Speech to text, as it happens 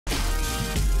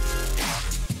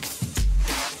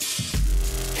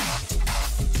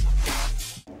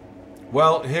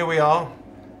Well, here we are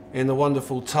in the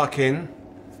wonderful Tuck Inn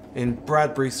in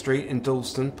Bradbury Street in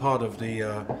Dalston, part of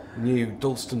the new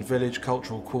Dalston Village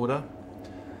Cultural Quarter.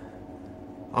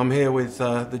 I'm here with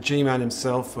the G-Man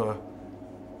himself for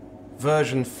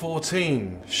version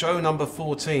 14, show number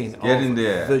 14 of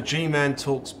the G-Man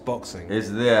Talks Boxing. It's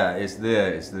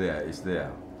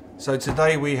there. So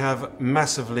today we have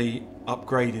massively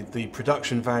upgraded the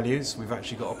production values. We've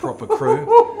actually got a proper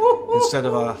crew instead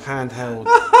of a handheld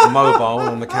mobile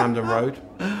on the Camden Road.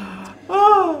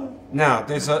 Now,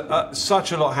 there's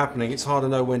such a lot happening, it's hard to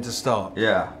know when to start.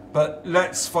 Yeah. But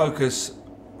let's focus,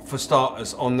 for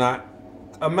starters, on that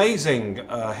amazing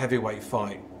heavyweight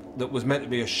fight that was meant to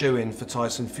be a shoe-in for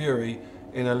Tyson Fury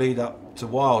in a lead-up to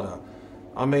Wilder.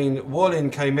 I mean, Wallin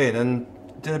came in and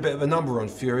did a bit of a number on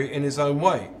Fury in his own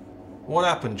way. What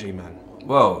happened, G-Man?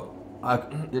 Well,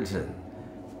 listen.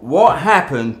 What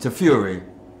happened to Fury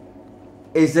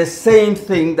is the same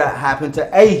thing that happened to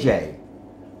AJ.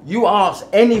 You ask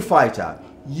any fighter,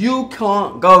 you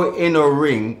can't go in a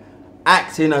ring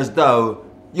acting as though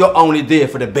you're only there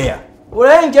for the beer. Well,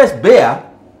 it ain't just beer.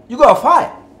 You got to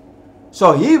fight.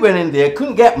 So he went in there,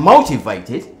 couldn't get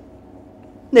motivated,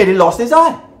 nearly lost his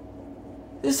eye.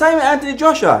 The same with Anthony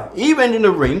Joshua. He went in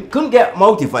the ring, couldn't get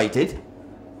motivated,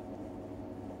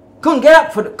 can't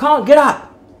get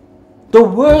up. The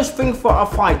worst thing for a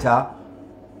fighter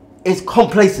is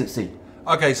complacency.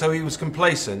 Okay, so he was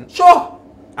complacent. Sure.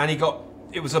 And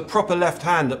it was a proper left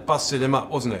hand that busted him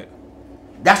up, wasn't it?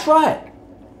 That's right.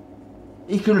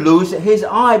 He can lose his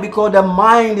eye because the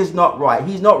mind is not right.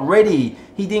 He's not ready.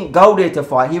 He didn't go there to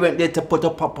fight. He went there to put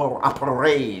up a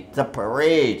parade. The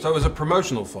parade. So it was a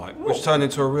promotional fight, which turned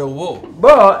into a real war.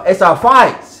 But it's a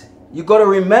fight. You got to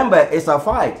remember, it's a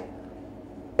fight.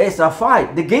 It's a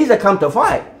fight. The geezer come to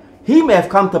fight. He may have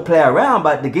come to play around,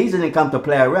 but the geezer didn't come to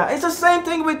play around. It's the same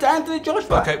thing with Anthony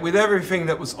Joshua. Okay, with everything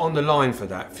that was on the line for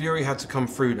that, Fury had to come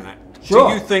through that. Sure.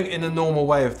 Do you think in the normal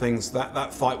way of things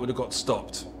that fight would have got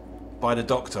stopped by the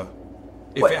doctor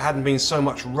if it hadn't been so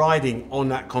much riding on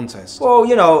that contest? Well,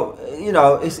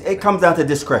 it comes down to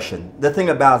discretion. The thing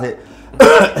about it,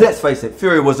 let's face it,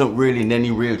 Fury wasn't really in any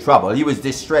real trouble. He was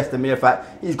distressed, the mere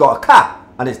fact he's got a cut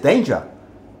and it's danger.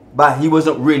 But he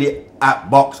wasn't really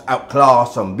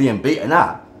outclassed and being beaten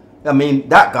up. I mean,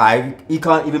 that guy, he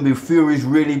can't even be Fury's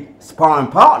really sparring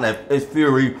partner if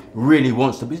Fury really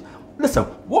wants to be. Listen,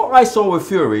 what I saw with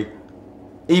Fury,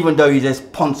 even though he's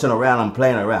just pouncing around and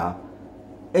playing around,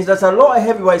 is there's a lot of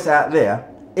heavyweights out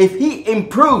there. If he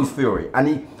improves Fury,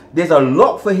 and there's a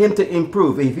lot for him to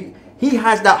improve, if he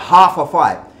has that half a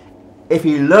fight, if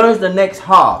he learns the next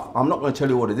half, I'm not going to tell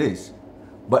you what it is,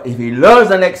 but if he learns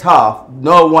the next half,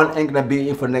 no one ain't going to beat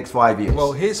him for the next 5 years.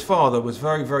 Well, his father was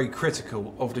very, very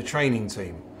critical of the training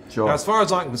team. Sure. Now, as far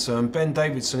as I'm concerned, Ben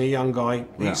Davidson, a young guy,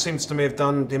 he seems to me have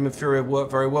done, him and Fury have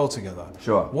worked very well together.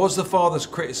 Sure. Was the father's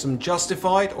criticism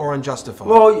justified or unjustified?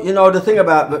 Well, you know, the thing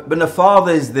about, when the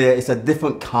father is there, it's a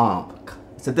different camp.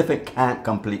 It's a different camp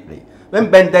completely. When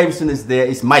Ben Davidson is there,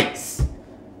 it's mates.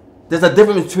 There's a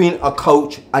difference between a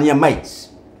coach and your mates.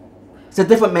 It's a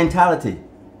different mentality.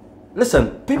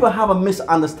 Listen, people have a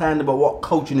misunderstanding about what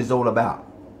coaching is all about.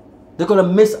 They've got a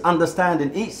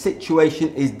misunderstanding. Each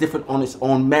situation is different on its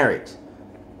own merit.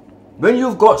 When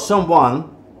you've got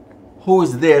someone who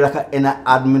is there like in an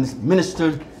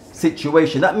administered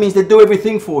situation, that means they do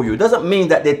everything for you. It doesn't mean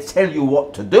that they tell you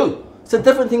what to do. It's a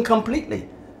different thing completely.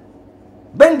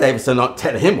 Ben Davidson not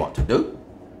telling him what to do.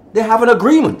 They have an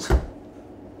agreement.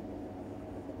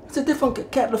 It's a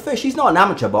different kettle of fish. He's not an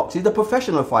amateur boxer. He's a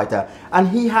professional fighter. And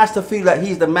he has to feel that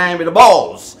he's the man with the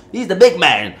balls. He's the big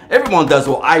man. Everyone does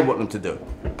what I want them to do.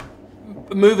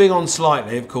 Moving on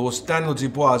slightly, of course, Daniel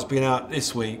Dubois has been out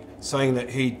this week saying that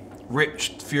he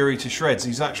ripped Fury to shreds.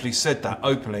 He's actually said that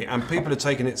openly, and people are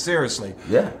taking it seriously.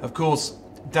 Yeah. Of course,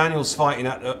 Daniel's fighting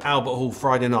at Albert Hall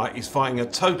Friday night. He's fighting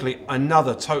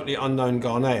another totally unknown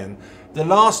Ghanaian. The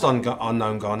last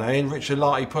unknown Ghanaian, Richard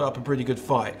Lartey, put up a pretty good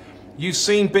fight. You've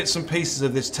seen bits and pieces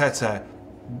of this Tete.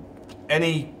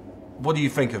 What do you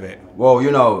think of it? Well,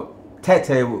 you know,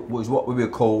 Tete was what we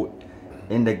would call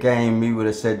in the game, we would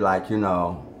have said, like, you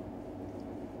know,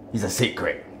 he's a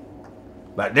secret.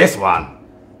 But this one,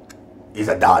 he's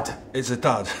a dud. It's a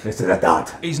dud. This is a dud.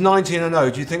 He's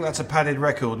 19-0. Do you think that's a padded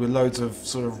record with loads of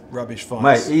sort of rubbish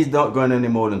fights? Mate, he's not going any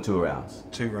more than 2 rounds.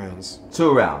 2 rounds.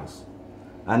 2 rounds.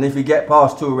 And if you get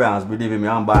past 2 rounds, believe me,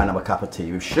 I'm buying him a cup of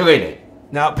tea with sugar in it.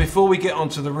 Now, before we get on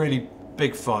to the really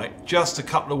big fight, just a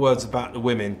couple of words about the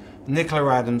women.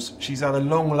 Nicola Adams, she's had a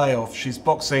long layoff. She's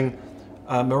boxing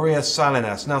Maria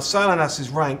Salinas. Now, Salinas is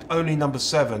ranked only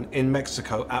 #7 in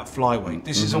Mexico at flyweight.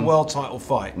 This is a world title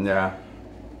fight. Yeah.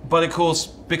 But of course,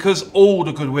 because all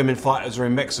the good women fighters are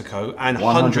in Mexico and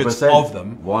 100%. hundreds of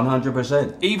them,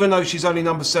 100%. even though she's only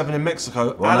number 7 in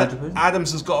Mexico, 100%.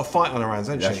 Adams has got a fight on her hands,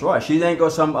 hasn't she? That's right. She ain't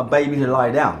got a baby to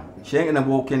lie down. She ain't gonna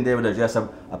walk in there with just a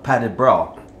padded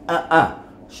bra.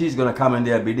 She's gonna come in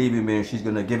there, believe me, and she's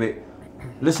gonna give it.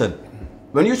 Listen,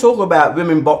 when you talk about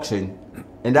women boxing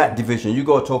in that division, you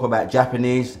gotta talk about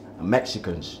Japanese and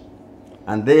Mexicans,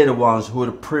 and they're the ones who are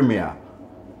the premier.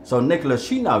 So Nicholas,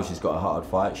 she knows she's got a hard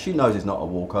fight. She knows it's not a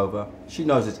walkover. She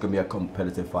knows it's gonna be a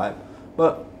competitive fight.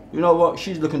 But you know what?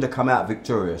 She's looking to come out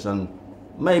victorious, and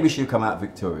maybe she'll come out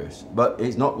victorious. But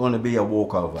it's not going to be a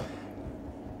walkover.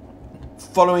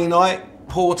 Following night,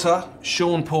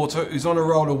 Sean Porter, who's on a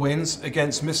roll of wins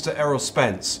against Mr. Errol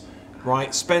Spence.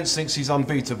 Right, Spence thinks he's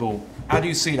unbeatable. How do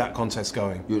you see that contest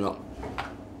going? You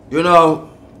know,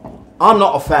 I'm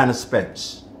not a fan of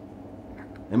Spence.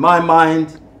 In my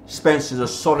mind, Spence is a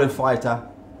solid fighter,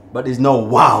 but there's no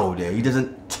wow there. He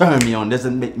doesn't turn me on,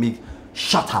 doesn't make me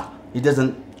shudder. He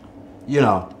doesn't,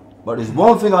 But there's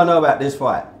one thing I know about this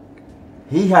fight.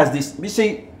 He has this, you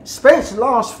see, Spence's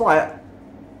last fight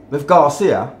with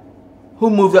Garcia, who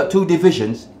moved up 2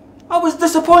 divisions, I was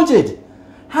disappointed.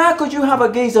 How could you have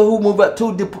a geezer who moved up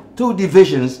two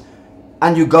divisions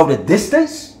and you go the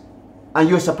distance? And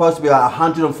you're supposed to be at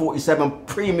 147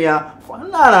 premier?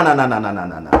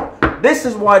 No. This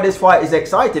is why this fight is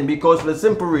exciting, because for the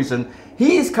simple reason,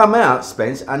 he's come out,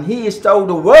 Spence, and he has told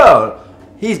the world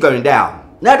he's going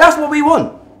down. Now that's what we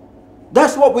want.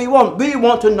 That's what we want. We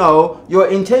want to know your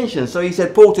intentions. So he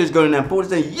said, Porter's going down. Porter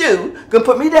said, you can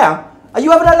put me down. Are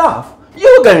you having a laugh?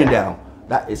 You're going down.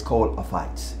 That is called a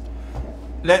fight.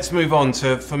 Let's move on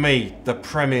to, for me, the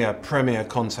premier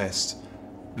contest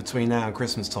between now and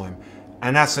Christmas time.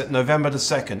 And that's at November the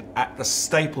 2nd at the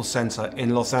Staples Center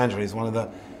in Los Angeles,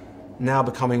 now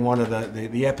becoming one of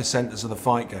the epicenters of the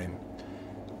fight game.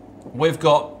 We've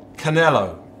got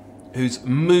Canelo, who's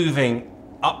moving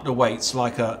up the weights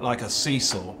like a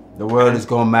seesaw. The world has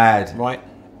gone mad. Right,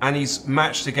 and he's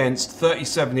matched against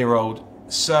 37-year-old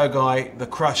Sergey the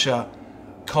Crusher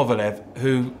Kovalev,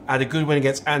 who had a good win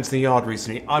against Anthony Yarde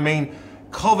recently. I mean,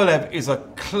 Kovalev is a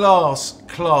class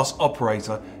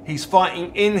operator. He's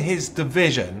fighting in his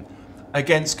division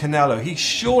against Canelo. He's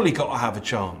surely got to have a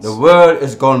chance. The world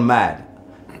has gone mad.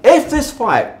 If this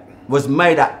fight was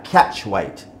made at catch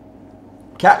weight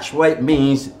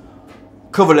means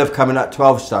Kovalev coming at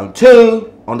 12 stone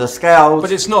 2 on the scales.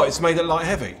 But it's not. It's made at light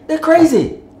heavy. They're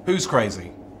crazy. Who's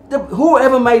crazy?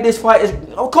 Whoever made this fight is...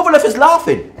 Kovalev is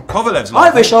laughing. Kovalev's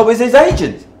laughing. I wish I was his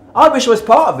agent. I wish I was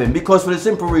part of him, because for the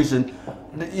simple reason,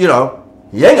 he ain't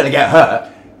going to get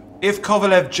hurt. If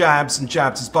Kovalev jabs and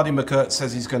jabs, as Buddy McGirt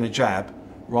says he's going to jab,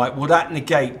 right, will that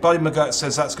negate... Buddy McGirt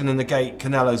says that's going to negate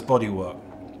Canelo's bodywork.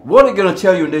 What are going to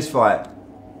tell you in this fight?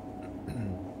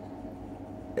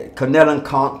 Canelo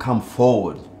can't come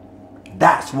forward.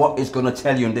 That's what it's going to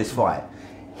tell you in this fight.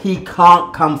 He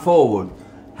can't come forward.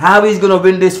 How he's going to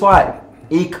win this fight?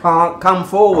 He can't come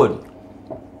forward.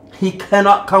 He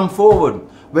cannot come forward.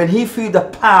 When he feels the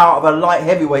power of a light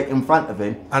heavyweight in front of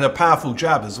him. And a powerful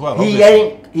jab as well.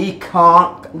 He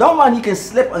can't. Don't mind, he can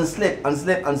slip and slip and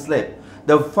slip and slip.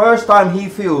 The first time he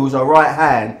feels a right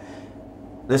hand,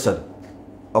 listen,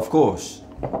 of course,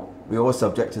 we all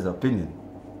subject to his opinion.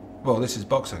 Well, this is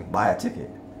boxing. Buy a ticket.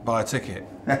 Buy a ticket.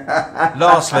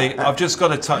 Lastly, I've just got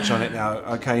to touch on it now,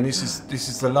 okay, and this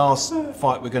is the last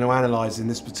fight we're going to analyse in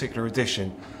this particular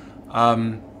edition.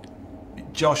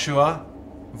 Joshua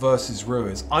versus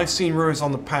Ruiz. I've seen Ruiz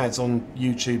on the pads on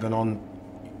YouTube and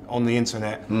on the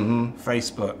internet,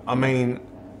 Facebook. I mean,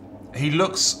 he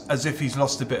looks as if he's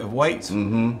lost a bit of weight.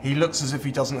 He looks as if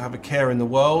he doesn't have a care in the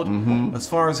world. As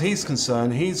far as he's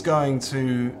concerned, he's going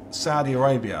to Saudi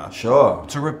Arabia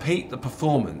to repeat the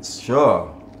performance.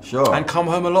 Sure. And come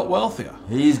home a lot wealthier.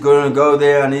 He's going to go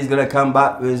there and he's going to come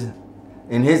back with,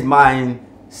 in his mind,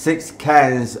 6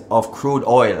 cans of crude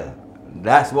oil.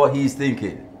 That's what he's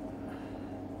thinking.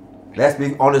 Let's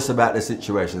be honest about the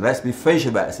situation. Let's be fair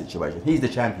about the situation. He's the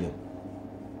champion.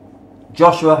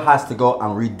 Joshua has to go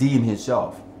and redeem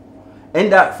himself. In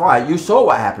that fight, you saw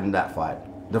what happened in that fight.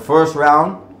 The first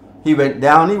round, he went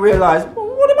down. He realized,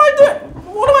 what am I doing?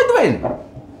 What am I doing?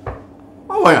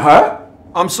 I wasn't hurt.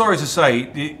 I'm sorry to say,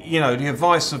 the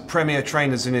advice of premier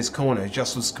trainers in his corner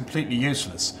just was completely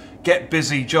useless. Get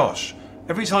busy, Josh.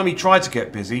 Every time he tried to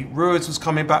get busy, Ruiz was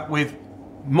coming back with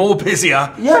more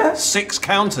busier. 6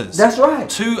 counters. That's right.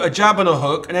 2 a jab and a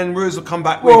hook, and then Ruiz would come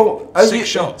back with 6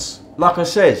 shots. Like I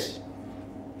said,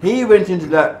 he went into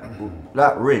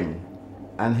that ring,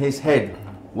 and his head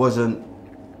wasn't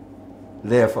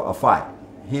there for a fight.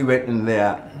 He went in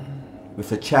there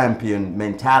with a champion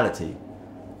mentality.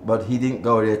 but he didn't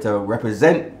go there to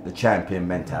represent the champion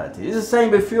mentality. It's the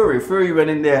same with Fury. Fury went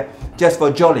in there just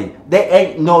for jolly. There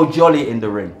ain't no jolly in the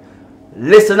ring.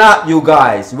 Listen up, you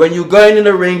guys. When you're going in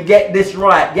the ring, get this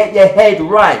right. Get your head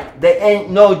right. There ain't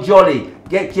no jolly.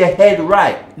 Get your head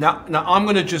right. Now I'm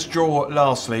going to just draw,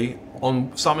 lastly,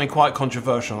 on something quite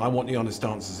controversial. I want the honest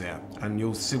answers here, and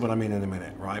you'll see what I mean in a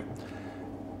minute, right?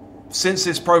 Since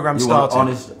this program started,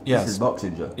 honest, yes, this is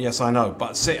boxing, Joe. Yes, I know,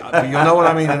 but you'll know what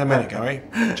I mean in a minute, Gary,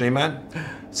 G-Man.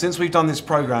 Since we've done this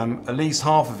program, at least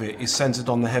half of it is centered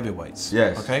on the heavyweights.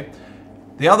 Yes. Okay.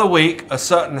 The other week, a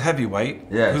certain heavyweight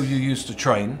yes. who you used to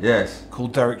train, yes,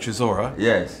 called Derek Chisora,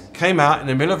 yes, came out in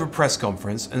the middle of a press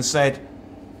conference and said,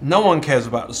 "No one cares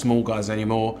about the small guys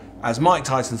anymore." As Mike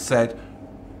Tyson said,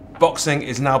 boxing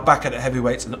is now back at the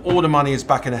heavyweights, and all the money is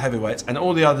back in the heavyweights, and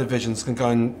all the other divisions can go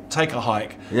and take a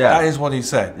hike. Yeah. That is what he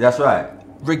said. That's right.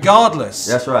 Regardless.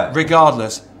 That's right.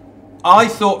 Regardless, I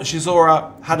thought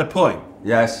Chisora had a point.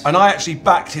 Yes. And I actually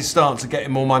backed his stance of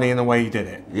getting more money in the way he did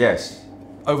it. Yes.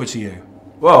 Over to you.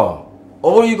 Well,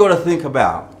 all you got to think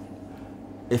about,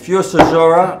 if you're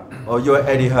Chisora or you're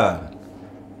Eddie Hearn,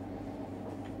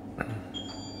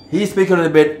 he's speaking on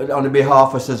the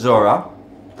behalf of Chisora,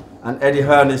 and Eddie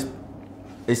Hearn is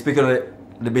speaking on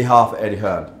the behalf of Eddie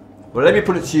Hearn. Well, let me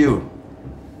put it to you.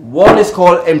 One is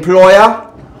called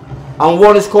employer, and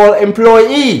one is called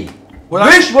employee. Well,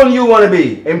 which one you want to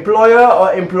be, employer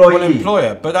or employee? Well,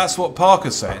 employer, but that's what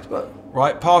Parker said.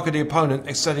 Right, Parker, the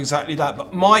opponent, said exactly that.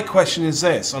 But my question is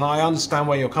this, and I understand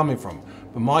where you're coming from,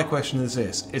 but my question is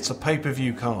this. It's a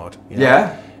pay-per-view card. You know?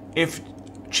 Yeah. If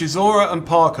Chisora and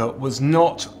Parker was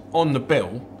not on the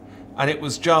bill, and it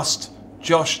was just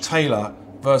Josh Taylor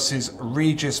versus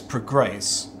Regis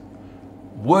Prograis,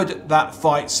 would that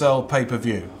fight sell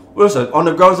pay-per-view? Listen, on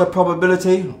the grounds of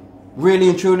probability, really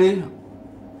and truly,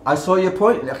 I saw your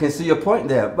point. I can see your point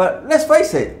there. But let's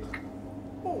face it.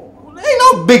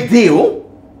 Ain't no big deal.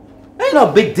 Ain't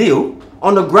no big deal.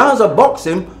 On the grounds of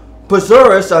boxing,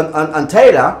 Pizarros and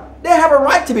Taylor, they have a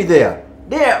right to be there.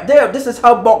 This is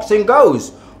how boxing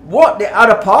goes. What the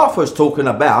other part was talking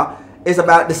about is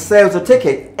about the sales of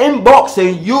tickets. In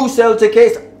boxing, you sell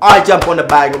tickets, I jump on the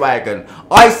bandwagon.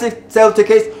 I sell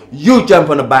tickets, you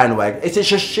jump on the bandwagon. It's a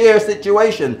share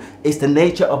situation. It's the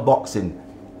nature of boxing.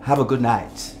 Have a good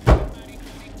night.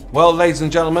 Well, ladies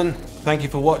and gentlemen, thank you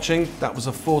for watching. That was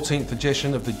the 14th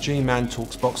edition of the G-Man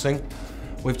Talks Boxing.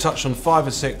 We've touched on 5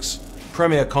 or 6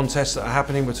 premier contests that are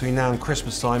happening between now and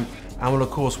Christmas time, and we'll, of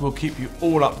course, we'll keep you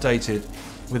all updated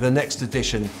with the next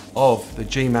edition of the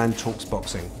G-Man Talks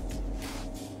Boxing.